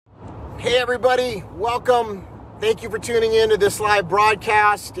Hey everybody, welcome. Thank you for tuning in to this live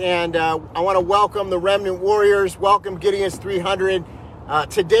broadcast, and I want to welcome the Remnant Warriors. Welcome Gideon's 300.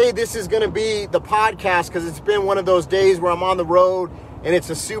 Today this is going to be the podcast because it's been one of those days where I'm on the road and it's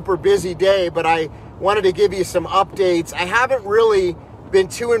a super busy day, but I wanted to give you some updates. I haven't really been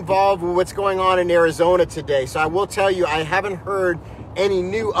too involved with what's going on in Arizona today, so I will tell you I haven't heard any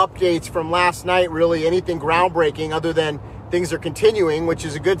new updates from last night, really anything groundbreaking other than things are continuing, which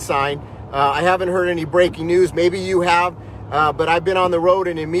is a good sign. I haven't heard any breaking news. Maybe you have, but I've been on the road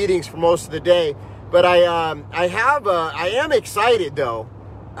and in meetings for most of the day. But I am excited though,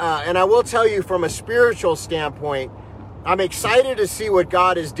 and I will tell you from a spiritual standpoint, I'm excited to see what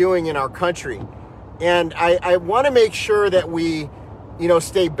God is doing in our country, and I want to make sure that we,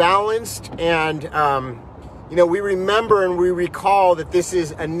 stay balanced and we remember and we recall that this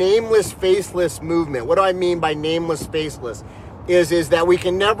is a nameless, faceless movement. What do I mean by nameless, faceless? Is that we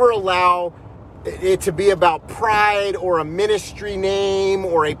can never allow it to be about pride or a ministry name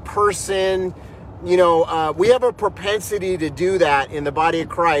or a person. We have a propensity to do that in the body of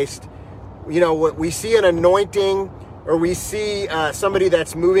Christ. We see an anointing or we see somebody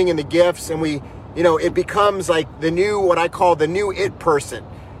that's moving in the gifts, and it becomes like what I call the new it person.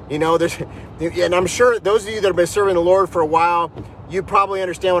 And I'm sure those of you that have been serving the Lord for a while, you probably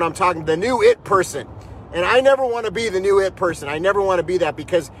understand what I'm talking about, the new it person. And I never want to be the new it person. I never want to be that,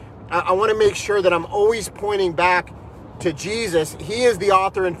 because I want to make sure that I'm always pointing back to Jesus. He is the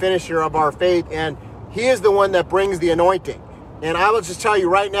author and finisher of our faith, and he is the one that brings the anointing. And I will just tell you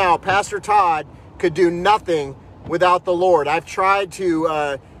right now, Pastor Todd could do nothing without the Lord. I've tried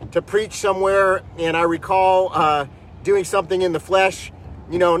to preach somewhere, and I recall doing something in the flesh.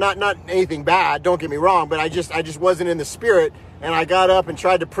 Not anything bad, don't get me wrong, but I just wasn't in the spirit, and I got up and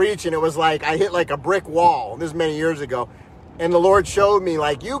tried to preach, and it was like I hit like a brick wall. This is many years ago, and the Lord showed me,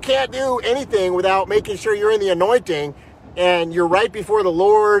 like, you can't do anything without making sure you're in the anointing and you're right before the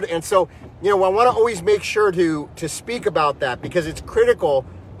Lord. And so, I want to always make sure to speak about that, because it's critical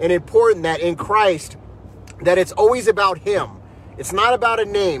and important that in Christ, that it's always about him. It's not about a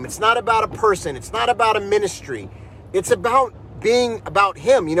name. It's not about a person. It's not about a ministry. It's about being about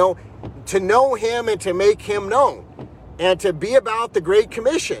him, to know him and to make him known, and to be about the Great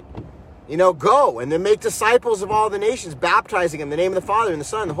Commission, go and then make disciples of all the nations, baptizing them in the name of the Father and the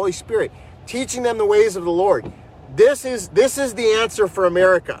Son and the Holy Spirit, teaching them the ways of the Lord. This is the answer for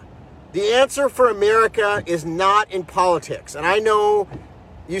America. The answer for America is not in politics. And I know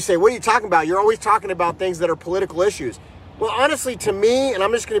you say, what are you talking about? You're always talking about things that are political issues. Well, honestly, to me, and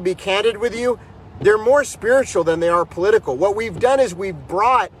I'm just going to be candid with you, they're more spiritual than they are political. What we've done is we've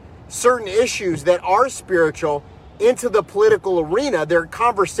brought certain issues that are spiritual into the political arena. There are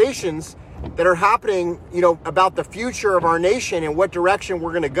conversations that are happening, about the future of our nation and what direction we're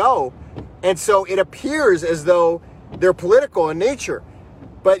going to go. And so it appears as though they're political in nature.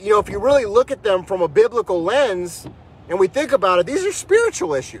 But, if you really look at them from a biblical lens and we think about it, these are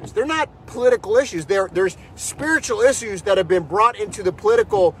spiritual issues. They're not political issues. There's spiritual issues that have been brought into the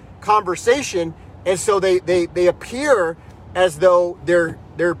political conversation. And so they appear as though they're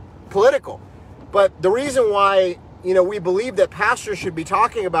political. But the reason why, we believe that pastors should be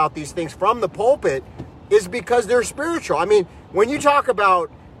talking about these things from the pulpit is because they're spiritual. I mean, when you talk about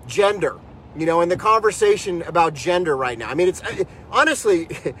gender, and the conversation about gender right now, I mean, it's honestly,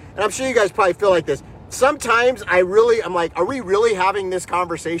 and I'm sure you guys probably feel like this, sometimes I'm like, are we really having this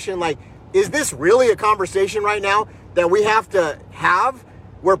conversation? Like, is this really a conversation right now that we have to have,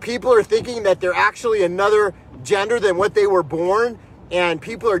 where people are thinking that they're actually another gender than what they were born, and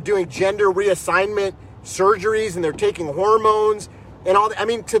people are doing gender reassignment surgeries and they're taking hormones and all that? I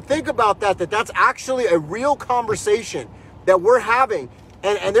mean, to think about that's actually a real conversation that we're having.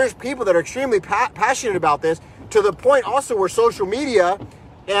 And there's people that are extremely passionate about this, to the point also where social media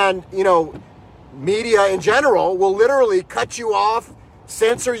and, media in general will literally cut you off,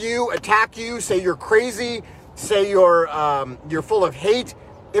 censor you, attack you, say you're crazy, say you're full of hate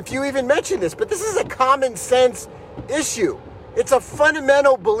if you even mention this. But this is a common sense issue. It's a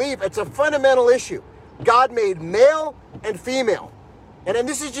fundamental belief. It's a fundamental issue. God made male and female. And then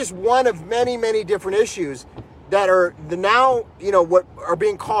this is just one of many, many different issues that are now, what are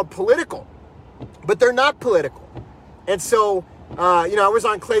being called political. But they're not political. And so, I was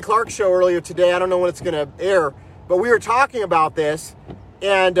on Clay Clark's show earlier today. I don't know when it's going to air, but we were talking about this.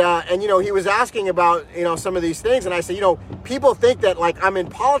 And he was asking about, some of these things. And I said, people think that, like, I'm in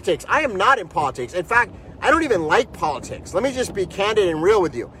politics. I am not in politics. In fact, I don't even like politics. Let me just be candid and real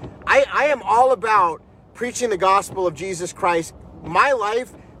with you. I am all about preaching the gospel of Jesus Christ. My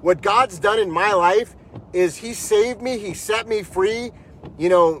life, what God's done in my life is he saved me. He set me free.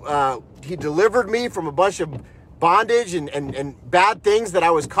 He delivered me from a bunch of bondage and bad things that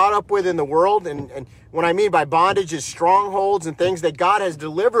I was caught up with in the world. And what I mean by bondage is strongholds and things that God has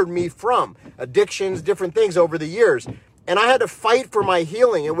delivered me from, addictions, different things over the years. And I had to fight for my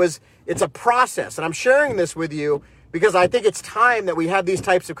healing. It's a process. And I'm sharing this with you because I think it's time that we have these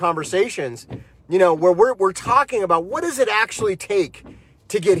types of conversations, where we're talking about what does it actually take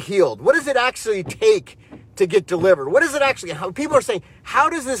to get healed? What does it actually take to get delivered? What is it actually, how people are saying, how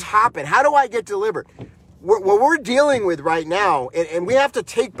does this happen? How do I get delivered? What we're dealing with right now, and we have to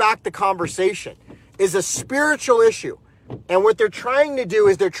take back the conversation, is a spiritual issue. And what they're trying to do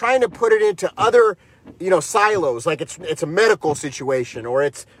is they're trying to put it into other, silos, like it's a medical situation or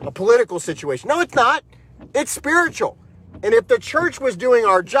it's a political situation. No, it's not. It's spiritual. And if the church was doing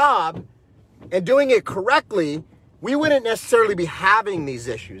our job and doing it correctly, we wouldn't necessarily be having these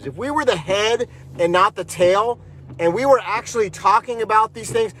issues. If we were the head and not the tail, and we were actually talking about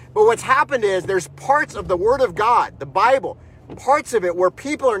these things, but what's happened is there's parts of the Word of God, the Bible, parts of it where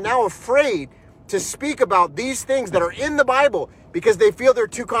people are now afraid to speak about these things that are in the Bible because they feel they're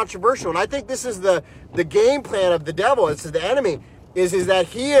too controversial. And I think this is the game plan of the devil. This is the enemy. Is that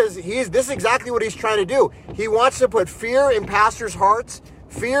he is this is exactly what he's trying to do. He wants to put fear in pastors' hearts,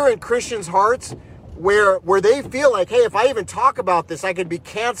 fear in Christians' hearts, where they feel like, hey, if I even talk about this, I could be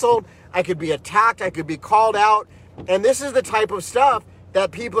canceled, I could be attacked, I could be called out. And this is the type of stuff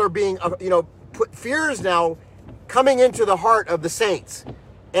that people are being, fear is now coming into the heart of the saints.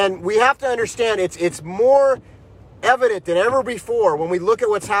 And we have to understand it's more evident than ever before when we look at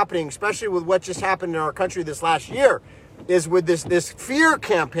what's happening, especially with what just happened in our country this last year, is with this fear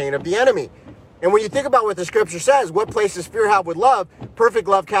campaign of the enemy. And when you think about what the scripture says, what place does fear have with love? Perfect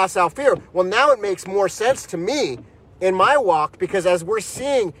love casts out fear. Well, now it makes more sense to me in my walk, because as we're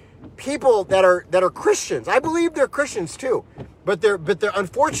seeing people that are Christians, I believe they're Christians too, but they're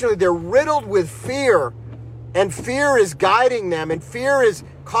unfortunately they're riddled with fear, and fear is guiding them, and fear is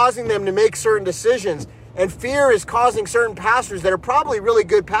causing them to make certain decisions, and fear is causing certain pastors that are probably really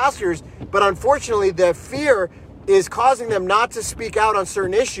good pastors, but unfortunately the fear is causing them not to speak out on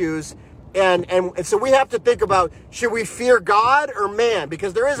certain issues. And so we have to think about, should we fear God or man?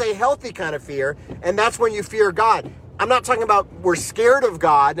 Because there is a healthy kind of fear, and that's when you fear God. I'm not talking about we're scared of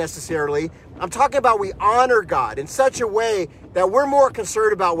God necessarily. I'm talking about we honor God in such a way that we're more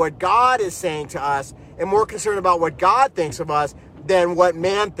concerned about what God is saying to us and more concerned about what God thinks of us than what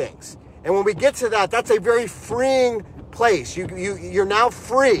man thinks. And when we get to that, that's a very freeing place. You're now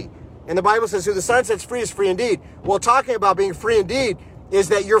free. And the Bible says, who the Son sets free is free indeed. Well, talking about being free indeed is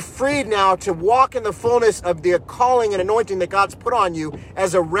that you're freed now to walk in the fullness of the calling and anointing that God's put on you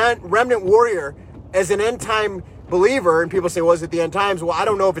as a remnant warrior, as an end-time believer. And people say, well, is it the end times? Well, I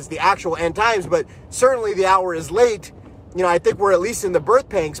don't know if it's the actual end times, but certainly the hour is late. I think we're at least in the birth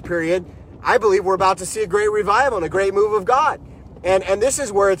pangs period. I believe we're about to see a great revival and a great move of God. And this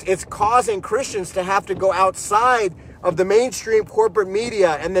is where it's causing Christians to have to go outside of the mainstream corporate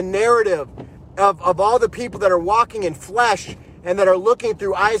media and the narrative of all the people that are walking in flesh and that are looking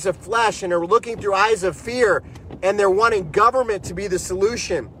through eyes of flesh and are looking through eyes of fear, and they're wanting government to be the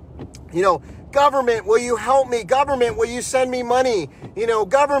solution. Government, will you help me? Government, will you send me money?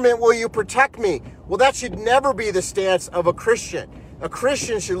 Government, will you protect me? Well, that should never be the stance of a Christian. A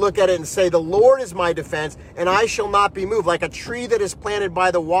Christian should look at it and say, the Lord is my defense, and I shall not be moved, like a tree that is planted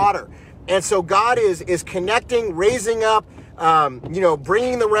by the water. And so God is connecting, raising up,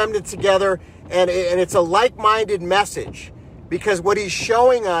 bringing the remnant together, and it's a like-minded message. Because what he's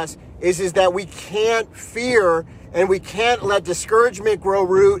showing us is that we can't fear, and we can't let discouragement grow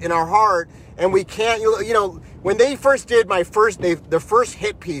root in our heart, and we can't, when they first did the first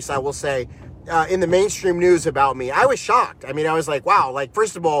hit piece, I will say, in the mainstream news about me, I was shocked. I mean, I was like, wow,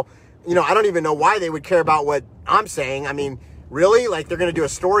 first of all, I don't even know why they would care about what I'm saying. I mean, really? They're going to do a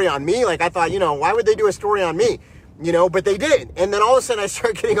story on me? I thought, why would they do a story on me? But they did. And then all of a sudden I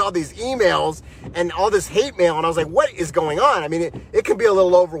started getting all these emails and all this hate mail. And I was like, what is going on? I mean, it can be a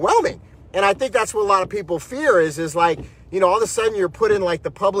little overwhelming. And I think that's what a lot of people fear is all of a sudden you're put in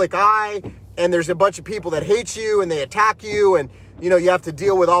the public eye, and there's a bunch of people that hate you and they attack you. And, you have to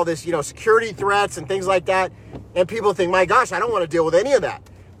deal with all this, security threats and things like that. And people think, my gosh, I don't want to deal with any of that.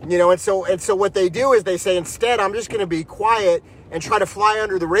 And so what they do is they say, instead, I'm just going to be quiet and try to fly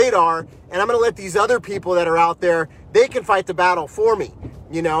under the radar, and I'm going to let these other people that are out there, they can fight the battle for me,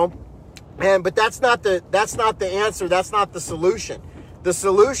 but that's not the answer. That's not the solution. The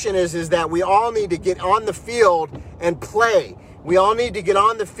solution is that we all need to get on the field and play. We all need to get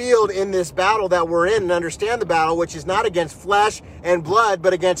on the field in this battle that we're in and understand the battle, which is not against flesh and blood,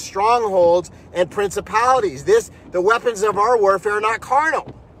 but against strongholds and principalities. The weapons of our warfare are not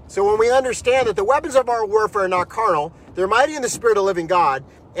carnal. So when we understand that the weapons of our warfare are not carnal, they're mighty in the spirit of living God,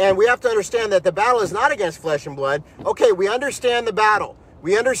 and we have to understand that the battle is not against flesh and blood. Okay, we understand the battle.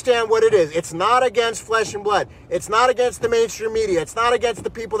 We understand what it is. It's not against flesh and blood. It's not against the mainstream media. It's not against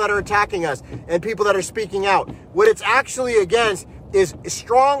the people that are attacking us and people that are speaking out. What it's actually against is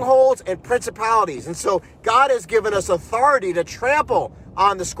strongholds and principalities. And so God has given us authority to trample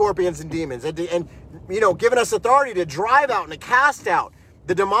on the scorpions and demons and given us authority to drive out and to cast out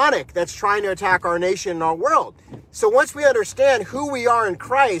the demonic that's trying to attack our nation and our world. So once we understand who we are in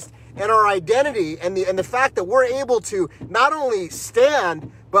Christ and our identity and the fact that we're able to not only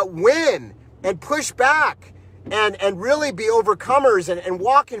stand, but win and push back and really be overcomers and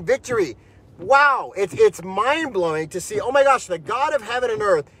walk in victory. Wow, it's mind-blowing to see, oh my gosh, the God of heaven and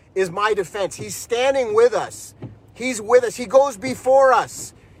earth is my defense. He's standing with us. He's with us. He goes before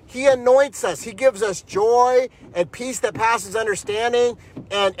us. He anoints us. He gives us joy and peace that passes understanding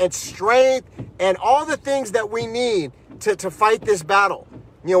and strength and all the things that we need to fight this battle.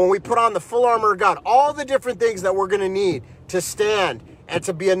 When we put on the full armor of God, all the different things that we're going to need to stand and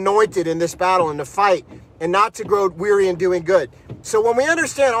to be anointed in this battle and to fight and not to grow weary in doing good. So when we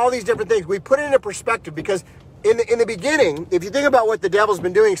understand all these different things, we put it into perspective, because in the beginning, if you think about what the devil's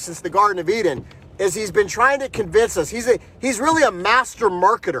been doing since the Garden of Eden, is he's been trying to convince us. He's really a master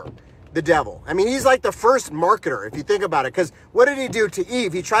marketer, the devil. I mean, he's like the first marketer, if you think about it. Because what did he do to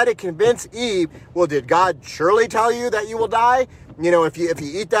Eve? He tried to convince Eve, well, did God surely tell you that you will die? If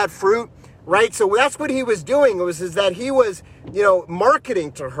you eat that fruit, right? So that's what he was doing, is that he was,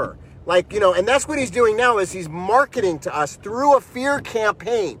 marketing to her. And that's what he's doing now, is he's marketing to us through a fear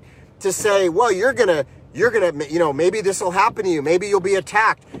campaign to say, well, you're gonna, maybe this will happen to you. Maybe you'll be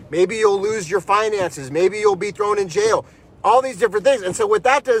attacked. Maybe you'll lose your finances. Maybe you'll be thrown in jail. All these different things. And so what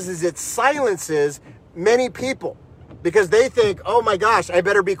that does is it silences many people, because they think, oh my gosh, I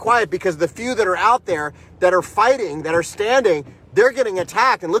better be quiet, because the few that are out there that are fighting, that are standing, they're getting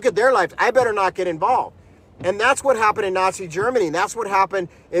attacked, and look at their lives. I better not get involved. And that's what happened in Nazi Germany. And that's what happened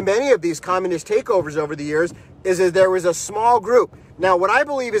in many of these communist takeovers over the years, is that there was a small group. Now, what I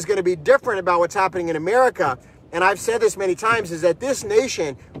believe is going to be different about what's happening in America, and I've said this many times, is that this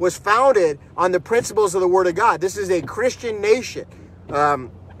nation was founded on the principles of the Word of God. This is a Christian nation.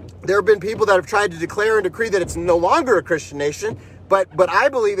 There have been people that have tried to declare and decree that it's no longer a Christian nation, but I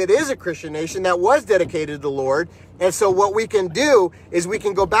believe it is a Christian nation that was dedicated to the Lord. And so what we can do is we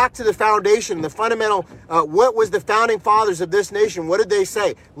can go back to the foundation, the fundamental, what was the founding fathers of this nation? What did they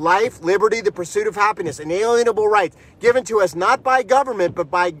say? Life, liberty, the pursuit of happiness, inalienable rights given to us not by government,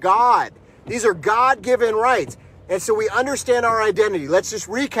 but by God. These are God-given rights. And so we understand our identity. Let's just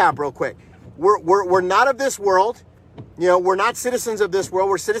recap real quick. We're not of this world. We're not citizens of this world.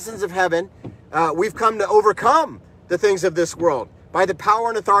 We're citizens of heaven. We've come to overcome the things of this world by the power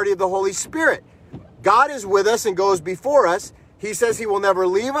and authority of the Holy Spirit. God is with us and goes before us. He says he will never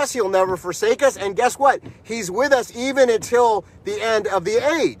leave us. He'll never forsake us. And guess what? He's with us even until the end of the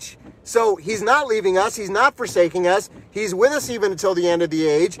age. So he's not leaving us. He's not forsaking us. He's with us even until the end of the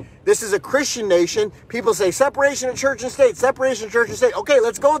age. This is a Christian nation. People say separation of church and state, separation of church and state. Okay,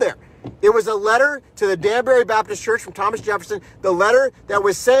 let's go there. It was a letter to the Danbury Baptist Church from Thomas Jefferson, the letter that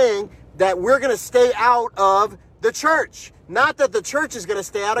was saying that we're going to stay out of the church, not that the church is going to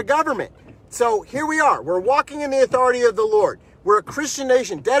stay out of government. So here we are. We're walking in the authority of the Lord. We're a Christian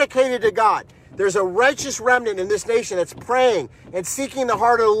nation dedicated to God. There's a righteous remnant in this nation that's praying and seeking the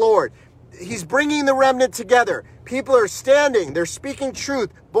heart of the Lord. He's bringing the remnant together. People are standing. They're speaking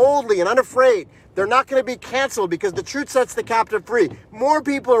truth boldly and unafraid. They're not going to be canceled because the truth sets the captive free. More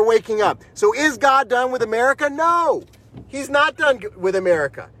people are waking up. So is God done with America? No, he's not done with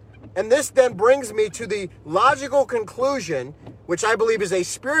America. And this then brings me to the logical conclusion, which I believe is a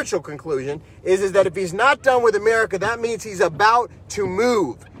spiritual conclusion, is that if he's not done with America, that means he's about to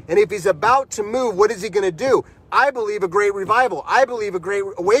move. And if he's about to move, what is he going to do? I believe a great revival. I believe a great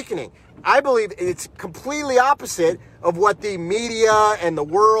awakening. I believe it's completely opposite of what the media and the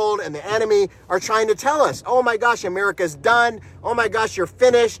world and the enemy are trying to tell us. Oh my gosh, America's done. Oh my gosh, you're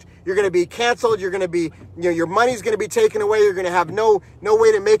finished. You're going to be canceled. You're going to be, your money's going to be taken away. You're going to have no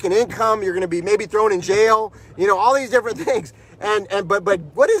way to make an income. You're going to be maybe thrown in jail. All these different things. But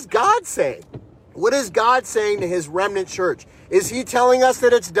what is God saying? What is God saying to his remnant church? Is he telling us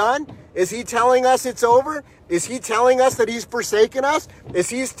that it's done? Is he telling us it's over? Is he telling us that he's forsaken us? Is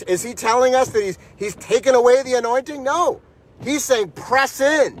he telling us that he's taken away the anointing? No. He's saying press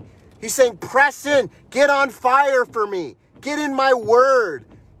in. He's saying press in. Get on fire for me. Get in my word.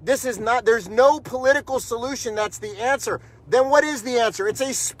 There's no political solution that's the answer. Then what is the answer? It's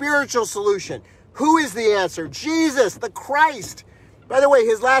a spiritual solution. Who is the answer? Jesus, the Christ. By the way,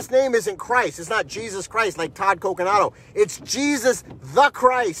 his last name isn't Christ. It's not Jesus Christ like Todd Coconato. It's Jesus the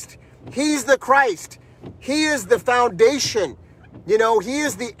Christ. He's the Christ. He is the foundation. He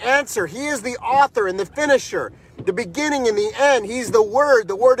is the answer. He is the author and the finisher, the beginning and the end. He's the Word.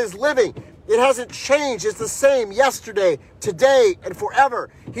 The Word is living. It hasn't changed. It's the same yesterday, today, and forever.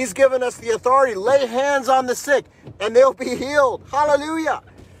 He's given us the authority. Lay hands on the sick and they'll be healed. Hallelujah.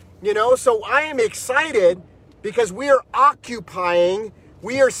 So I am excited because we are occupying,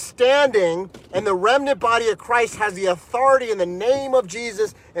 we are standing, and the remnant body of Christ has the authority in the name of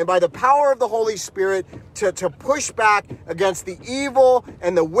Jesus and by the power of the Holy Spirit to push back against the evil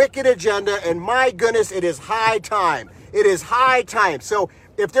and the wicked agenda. And my goodness, it is high time. It is high time. So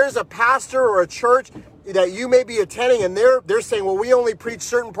if there's a pastor or a church that you may be attending and they're saying, well, we only preach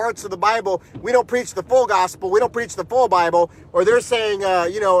certain parts of the Bible, we don't preach the full gospel, we don't preach the full Bible, or they're saying,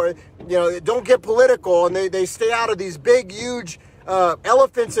 don't get political, and they stay out of these big, huge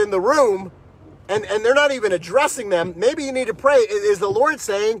elephants in the room, and they're not even addressing them, maybe you need to pray. Is the Lord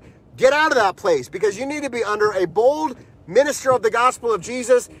saying, get out of that place, because you need to be under a bold minister of the gospel of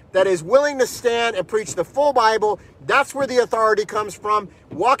Jesus that is willing to stand and preach the full Bible. That's where the authority comes from.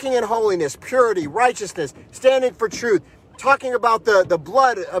 Walking in holiness, purity, righteousness, standing for truth, talking about the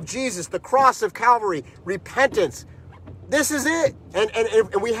blood of Jesus, the cross of Calvary, repentance. This is it.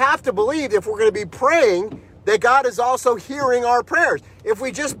 And we have to believe, if we're going to be praying, that God is also hearing our prayers. If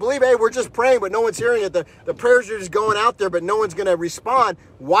we just believe, hey, we're just praying, but no one's hearing it, the prayers are just going out there, but no one's going to respond,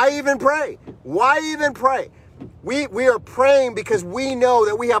 why even pray? Why even pray? We are praying because we know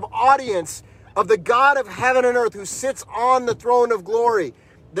that we have audience of the God of heaven and earth who sits on the throne of glory,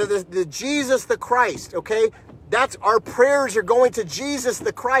 the Jesus the Christ, okay? That's our prayers are going to Jesus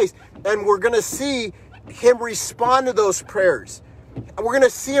the Christ, and we're going to see him respond to those prayers. We're going to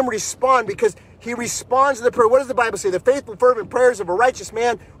see him respond because he responds to the prayer. What does the Bible say? The faithful, fervent prayers of a righteous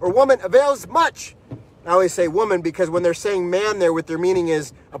man or woman avails much. I always say woman because when they're saying man there, what their meaning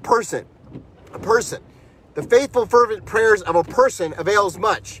is a person. A person. The faithful, fervent prayers of a person avails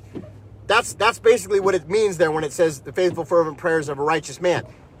much. That's basically what it means there when it says the faithful, fervent prayers of a righteous man.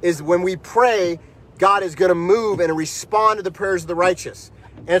 Is when we pray, God is going to move and respond to the prayers of the righteous.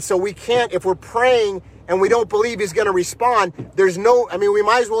 And so we can't, if we're praying and we don't believe he's going to respond, we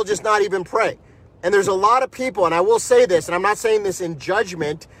might as well just not even pray. And there's a lot of people, and I will say this, and I'm not saying this in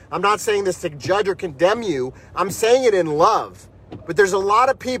judgment. I'm not saying this to judge or condemn you. I'm saying it in love. But there's a lot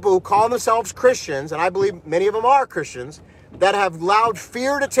of people who call themselves Christians, and I believe many of them are Christians, that have allowed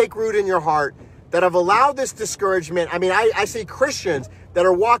fear to take root in your heart, that have allowed this discouragement. I see Christians that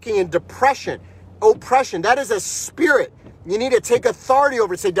are walking in depression, oppression. That is a spirit. You need to take authority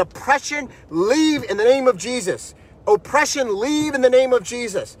over it. Say, depression, leave in the name of Jesus. Oppression, leave in the name of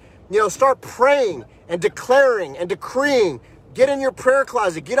Jesus. Start praying and declaring and decreeing. Get in your prayer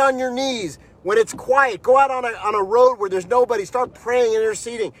closet. Get on your knees. When it's quiet, go out on a road where there's nobody. Start praying and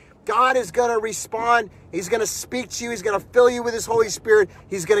interceding. God is going to respond. He's going to speak to you. He's going to fill you with his Holy Spirit.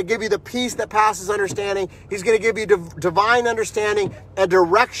 He's going to give you the peace that passes understanding. He's going to give you divine understanding and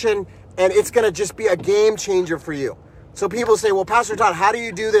direction. And it's going to just be a game changer for you. So people say, well, Pastor Todd, how do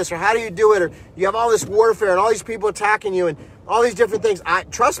you do this? Or how do you do it? Or you have all this warfare and all these people attacking you and all these different things.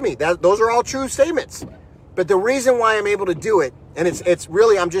 Trust me, those are all true statements. But the reason why I'm able to do it, and it's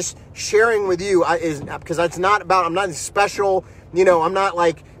really, I'm just sharing with you, is because it's not about, I'm not special, I'm not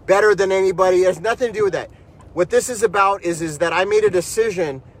like better than anybody. It has nothing to do with that. What this is about is that I made a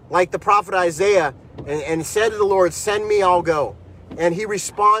decision, like the prophet Isaiah, and said to the Lord, send me, I'll go. And he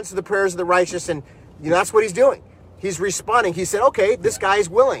responds to the prayers of the righteous, and that's what he's doing. He's responding. He said, okay, this guy is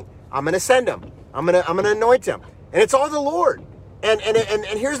willing. I'm going to send him. I'm going to anoint him. And it's all the Lord. And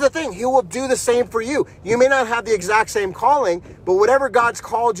here's the thing. He will do the same for you. You may not have the exact same calling, but whatever God's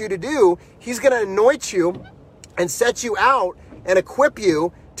called you to do, he's going to anoint you and set you out and equip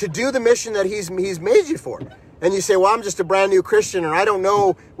you to do the mission that he's made you for. And you say, well, I'm just a brand new Christian, or I don't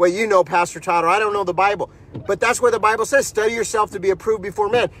know what you know, Pastor Todd, or I don't know the Bible. But that's where the Bible says, study yourself to be approved before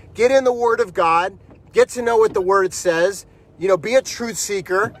men. Get in the Word of God. Get to know what the Word says. Be a truth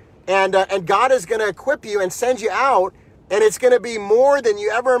seeker. And God is going to equip you and send you out. And it's going to be more than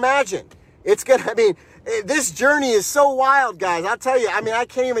you ever imagined. This journey is so wild, guys. I'll tell you, I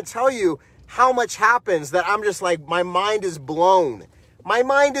can't even tell you how much happens that I'm just like, my mind is blown. My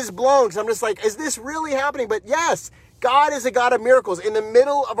mind is blown because I'm just like, is this really happening? But yes, God is a God of miracles. In the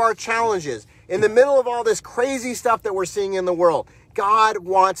middle of our challenges, in the middle of all this crazy stuff that we're seeing in the world, God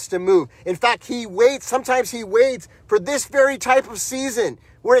wants to move. In fact, sometimes he waits for this very type of season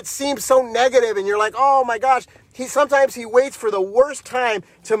where it seems so negative and you're like, oh my gosh. Sometimes he waits for the worst time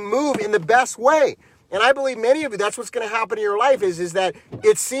to move in the best way. And I believe many of you, that's what's going to happen in your life is that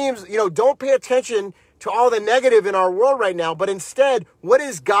it seems, don't pay attention to all the negative in our world right now, but instead, what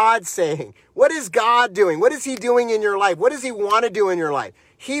is God saying? What is God doing? What is he doing in your life? What does he want to do in your life?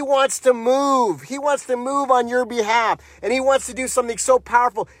 He wants to move. He wants to move on your behalf, and he wants to do something so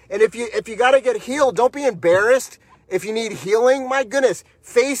powerful. And if you got to get healed, don't be embarrassed. If you need healing, my goodness,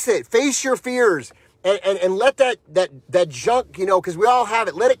 face it. Face your fears and let that junk, because we all have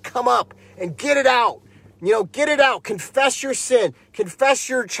it, let it come up and get it out. Get it out. Confess your sin. Confess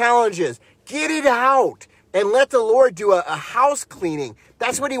your challenges. Get it out and let the Lord do a house cleaning.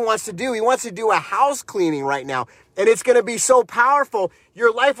 That's what he wants to do. He wants to do a house cleaning right now. And it's going to be so powerful.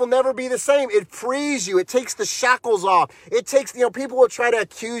 Your life will never be the same. It frees you. It takes the shackles off. It takes, people will try to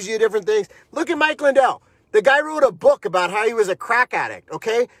accuse you of different things. Look at Mike Lindell. The guy wrote a book about how he was a crack addict,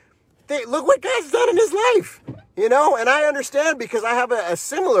 okay? Look what God's done in his life, and I understand because I have a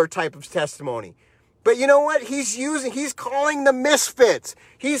similar type of testimony. But you know what? He's calling the misfits.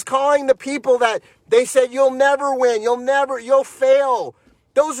 He's calling the people that they said, you'll never win. You'll fail.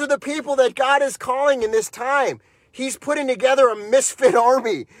 Those are the people that God is calling in this time. He's putting together a misfit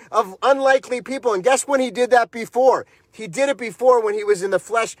army of unlikely people. And guess when he did that before? He did it before when he was in the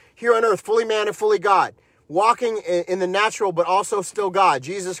flesh here on earth, fully man and fully God, walking in the natural, but also still God,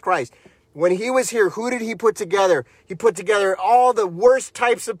 Jesus Christ. When he was here, who did he put together? He put together all the worst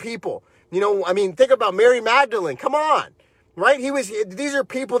types of people. Think about Mary Magdalene. Come on, right? These are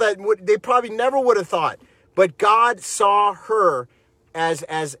people that they probably never would have thought, but God saw her as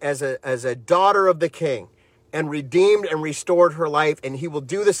a daughter of the King and redeemed and restored her life, and he will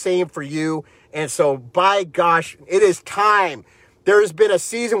do the same for you. And so, by gosh, it is time. There's been a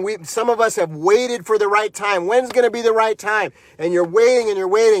season, some of us have waited for the right time. When's going to be the right time? And you're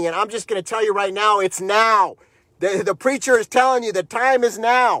waiting, and I'm just going to tell you right now, it's now. The preacher is telling you the time is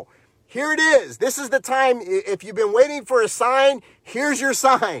now. Here it is. This is the time. If you've been waiting for a sign, here's your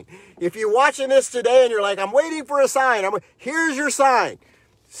sign. If you're watching this today and you're like, I'm waiting for a sign, here's your sign.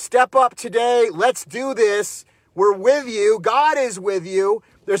 Step up today. Let's do this. We're with you. God is with you.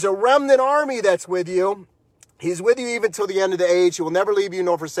 There's a remnant army that's with you. He's with you even till the end of the age. He will never leave you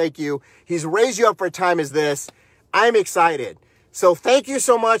nor forsake you. He's raised you up for a time as this. I'm excited. So thank you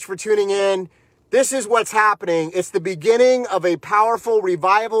so much for tuning in. This is what's happening. It's the beginning of a powerful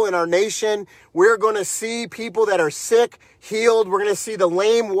revival in our nation. We're going to see people that are sick healed. We're going to see the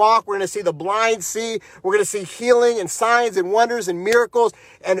lame walk. We're going to see the blind see. We're going to see healing and signs and wonders and miracles.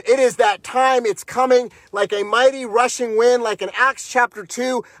 And it is that time. It's coming like a mighty rushing wind, like in Acts chapter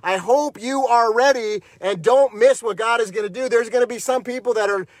 2. I hope you are ready and don't miss what God is going to do. There's going to be some people that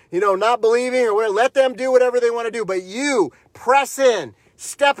are, not believing or whatever. Let them do whatever they want to do. But you press in,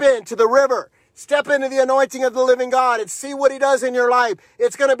 step into the river. Step into the anointing of the living God and see what he does in your life.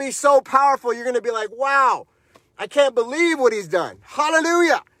 It's going to be so powerful. You're going to be like, wow, I can't believe what he's done.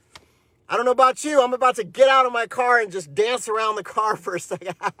 Hallelujah. I don't know about you. I'm about to get out of my car and just dance around the car for a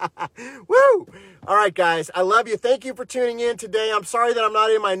second. Woo! All right, guys. I love you. Thank you for tuning in today. I'm sorry that I'm not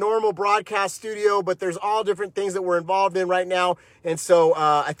in my normal broadcast studio, but there's all different things that we're involved in right now. And so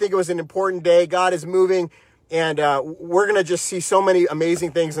I think it was an important day. God is moving. And we're going to just see so many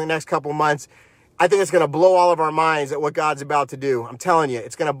amazing things in the next couple months. I think it's going to blow all of our minds at what God's about to do. I'm telling you,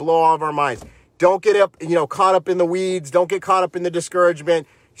 it's going to blow all of our minds. Don't get caught up in the weeds. Don't get caught up in the discouragement.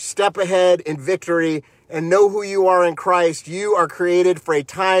 Step ahead in victory and know who you are in Christ. You are created for a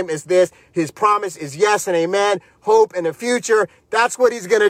time as this. His promise is yes and amen, hope and a future. That's what he's going to do.